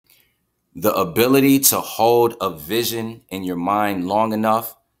The ability to hold a vision in your mind long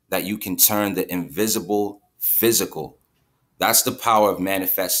enough that you can turn the invisible physical. That's the power of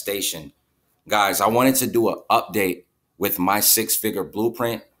manifestation. Guys, I wanted to do an update with my six-figure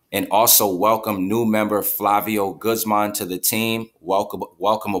blueprint and also welcome new member Flavio Guzman to the team.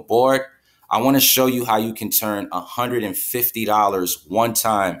 Welcome aboard. I want to show you how you can turn $150 one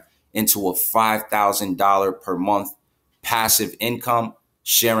time into a $5,000 per month passive income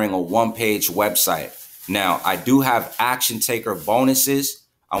sharing a one-page website. Now, I do have action taker bonuses.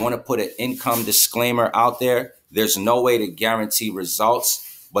 I want to put an income disclaimer out there. There's no way to guarantee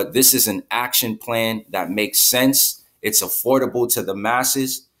results, but this is an action plan that makes sense. It's affordable to the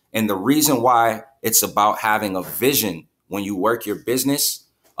masses. And the reason why it's about having a vision when you work your business,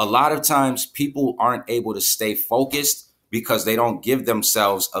 a lot of times people aren't able to stay focused because they don't give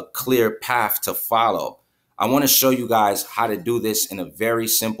themselves a clear path to follow. I want to show you guys how to do this in a very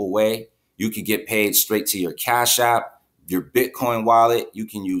simple way. You can get paid straight to your Cash App, your Bitcoin wallet. You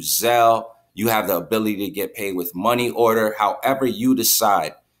can use Zelle. You have the ability to get paid with money order, however you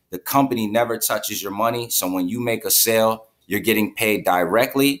decide. The company never touches your money. So when you make a sale, you're getting paid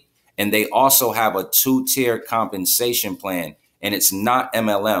directly. And they also have a two-tier compensation plan. And it's not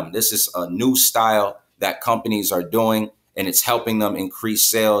MLM. This is a new style that companies are doing, and it's helping them increase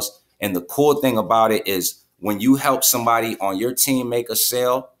sales. And the cool thing about it is when you help somebody on your team make a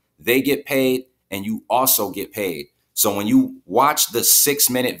sale, they get paid and you also get paid. So when you watch the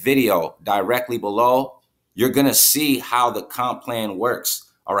 6-minute video directly below, you're going to see how the comp plan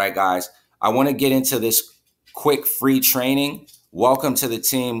works. All right, guys, I want to get into this quick free training. Welcome to the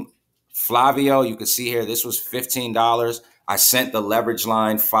team, Flavio. You can see here, this was $15. I sent the leverage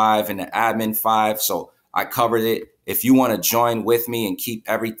line 5 and the admin 5. So I covered it. If you want to join with me and keep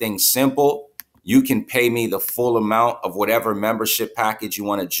everything simple, you can pay me the full amount of whatever membership package you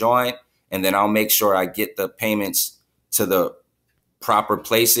want to join. And then I'll make sure I get the payments to the proper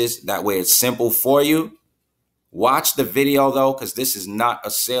places. That way it's simple for you. Watch the video though, because this is not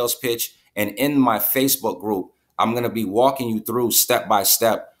a sales pitch. And in my Facebook group, I'm going to be walking you through step by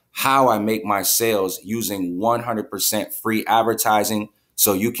step how I make my sales using 100% free advertising.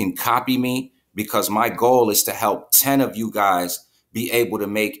 So you can copy me, because my goal is to help 10 of you guys be able to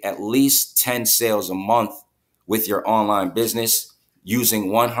make at least 10 sales a month with your online business using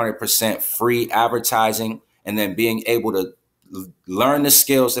 100% free advertising, and then being able to learn the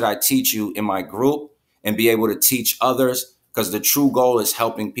skills that I teach you in my group and be able to teach others, because the true goal is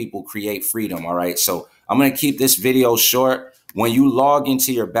helping people create freedom. All right. So I'm going to keep this video short. When you log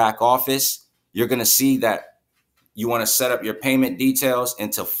into your back office, you're going to see that you want to set up your payment details,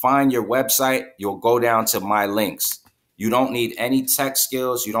 and to find your website, you'll go down to my links. You don't need any tech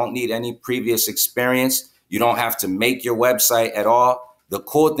skills. You don't need any previous experience. You don't have to make your website at all. The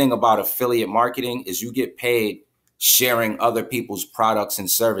cool thing about affiliate marketing is you get paid sharing other people's products and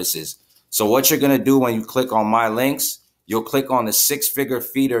services. So what you're going to do when you click on my links, you'll click on the 6-figure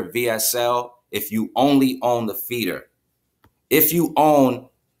feeder VSL if you only own the feeder. If you own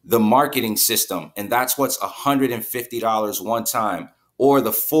the marketing system, and that's what's $150 one time, or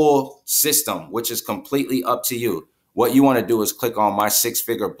the full system, which is completely up to you, what you want to do is click on my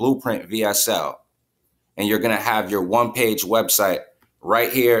 6-figure blueprint VSL, and you're going to have your one-page website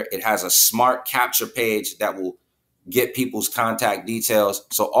right here. It has a smart capture page that will get people's contact details.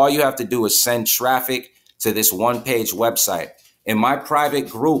 So all you have to do is send traffic to this one-page website. In my private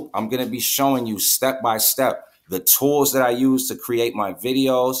group, I'm going to be showing you step by step the tools that I use to create my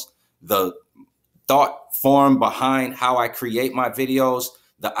videos, the thought form behind how I create my videos,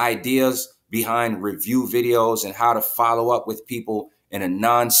 the ideas behind review videos, and how to follow up with people in a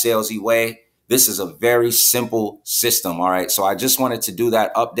non-salesy way. This is a very simple system. All right. So I just wanted to do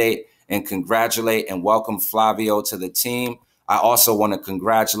that update and congratulate and welcome Flavio to the team. I also want to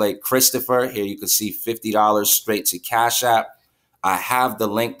congratulate Christopher. Here you can see $50 straight to Cash App. I have the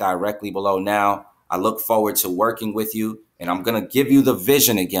link directly below now. I look forward to working with you, and I'm going to give you the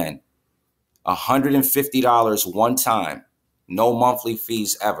vision again. $150 one time, no monthly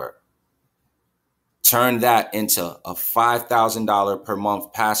fees ever. Turn that into a $5,000 per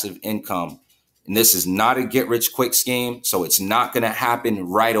month passive income. And this is not a get rich quick scheme, so it's not going to happen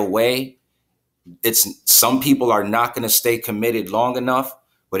right away. Some people are not going to stay committed long enough,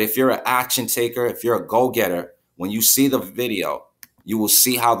 but if you're an action taker, if you're a go-getter, when you see the video, you will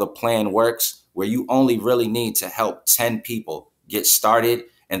see how the plan works, where you only really need to help 10 people get started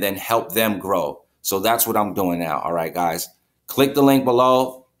and then help them grow. So that's what I'm doing now. All right, guys, click the link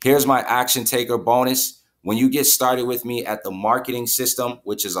below. Here's my action taker bonus. When you get started with me at the marketing system,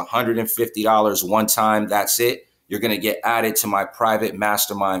 which is $150 one time, that's it. you're going to get added to my private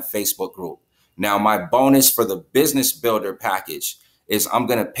mastermind Facebook group. Now, my bonus for the business builder package is I'm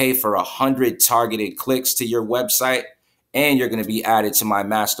going to pay for 100 targeted clicks to your website, and you're going to be added to my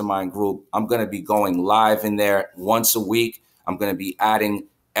mastermind group. I'm going to be going live in there once a week. I'm going to be adding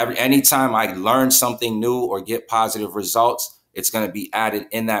anytime I learn something new or get positive results, it's going to be added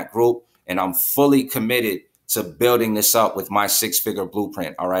in that group. And I'm fully committed to building this up with my 6-figure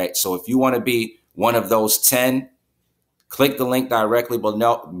blueprint. All right. So if you want to be one of those 10, click the link directly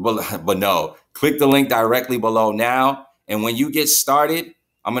below. Click the link directly below now. And when you get started,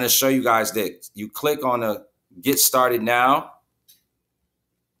 I'm going to show you guys that you click on the get started now.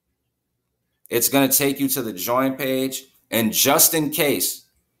 It's going to take you to the join page. And just in case,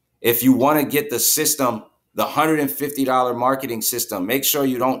 if you want to get the system, the $150 marketing system, make sure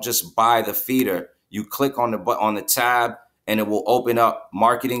you don't just buy the feeder. You click on the tab and it will open up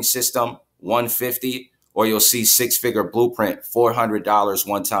marketing system $150, or you'll see 6-figure blueprint $400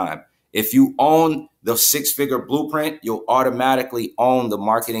 one time. If you own the 6-figure blueprint, you'll automatically own the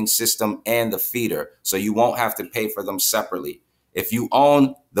marketing system and the feeder, so you won't have to pay for them separately. If you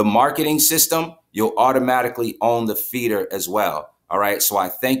own the marketing system, you'll automatically own the feeder as well. All right. So I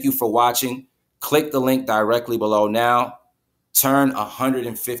thank you for watching. Click the link directly below now. Turn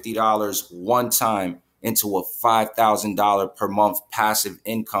 $150 one time into a $5,000 per month passive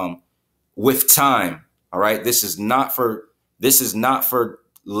income with time. All right. This is not for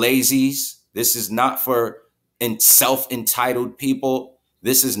lazies. This is not for self-entitled people.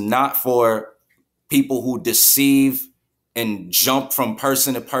 This is not for people who deceive and jump from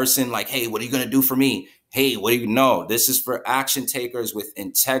person to person like, hey, what are you going to do for me? Hey, what do you know? This is for action takers with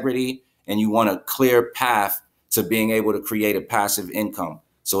integrity, and you want a clear path to being able to create a passive income.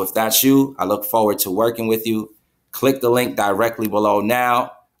 So if that's you, I look forward to working with you. Click the link directly below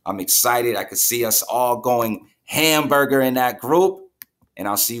now. I'm excited. I can see us all going hamburger in that group, and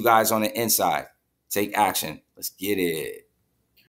I'll see you guys on the inside. Take action. Let's get it.